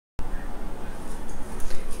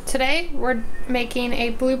Today we're making a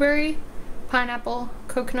blueberry pineapple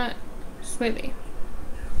coconut smoothie.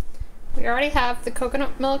 We already have the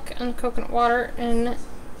coconut milk and coconut water in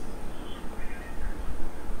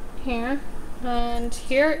here, and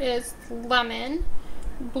here is lemon,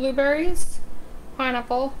 blueberries,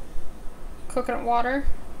 pineapple, coconut water,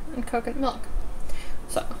 and coconut milk.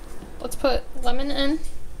 So let's put lemon in,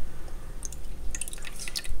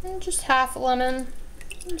 and just half a lemon,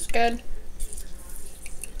 it's good.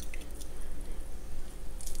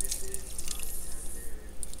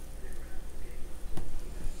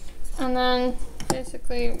 And then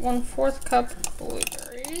basically 1/4 cup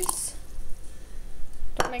blueberries.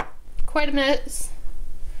 Don't make quite a mess.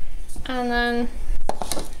 And then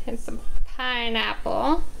hit some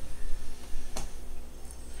pineapple.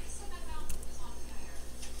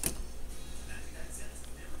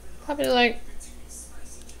 Probably like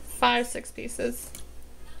 5-6 pieces.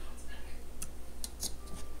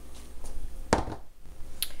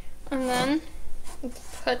 And then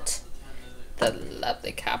put the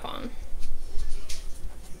lovely cap on.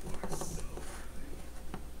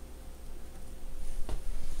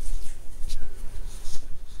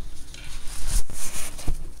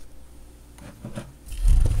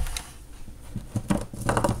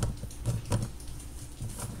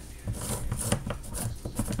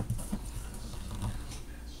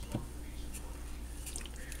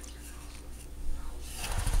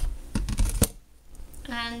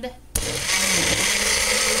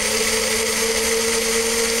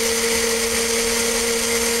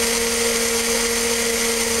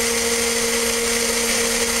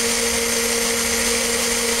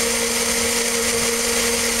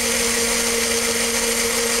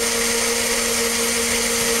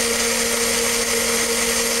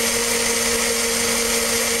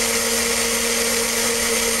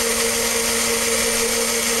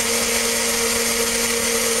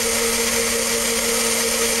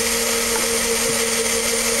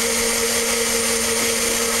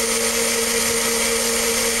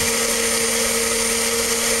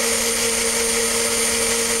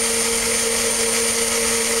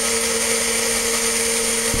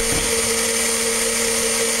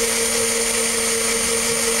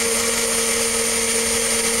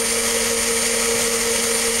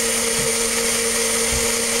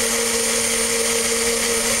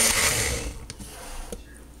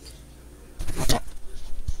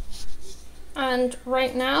 And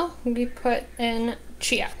right now we put in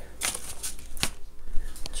chia.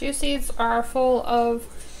 Chia seeds are full of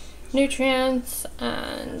nutrients,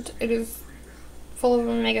 and it is full of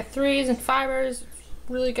omega-3s and fibers. It's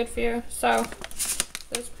really good for you. So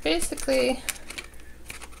there's basically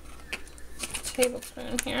a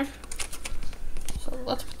tablespoon here. So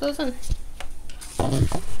let's put those in.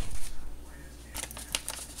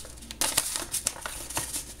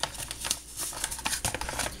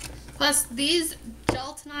 Plus these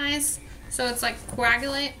gelatinize, so it's like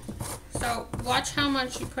coagulate. So watch how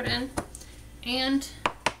much you put in, and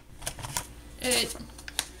if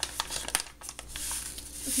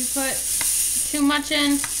you put too much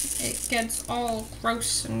in, it gets all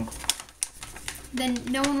gross, and then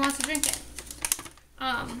no one wants to drink it.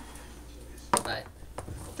 But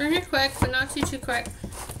drink it quick, but not too quick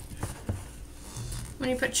when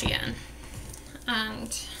you put chia in,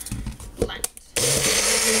 and blend.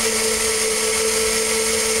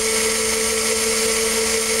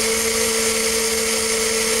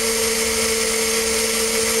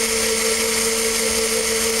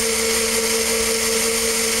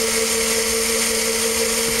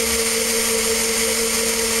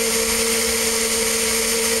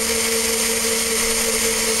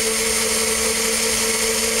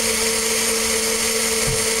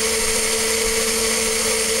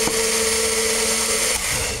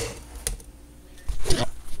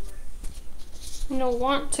 You'll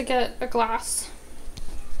want to get a glass.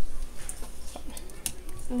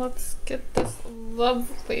 Let's get this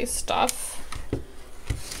lovely stuff.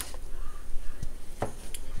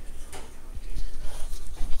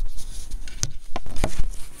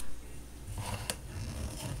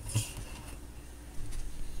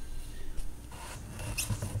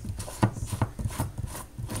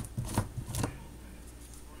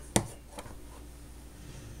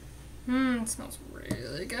 It smells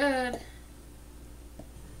really good.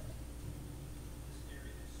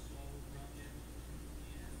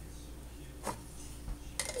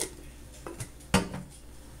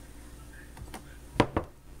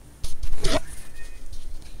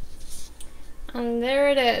 And there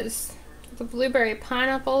it is, the blueberry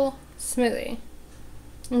pineapple smoothie.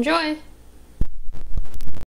 Enjoy!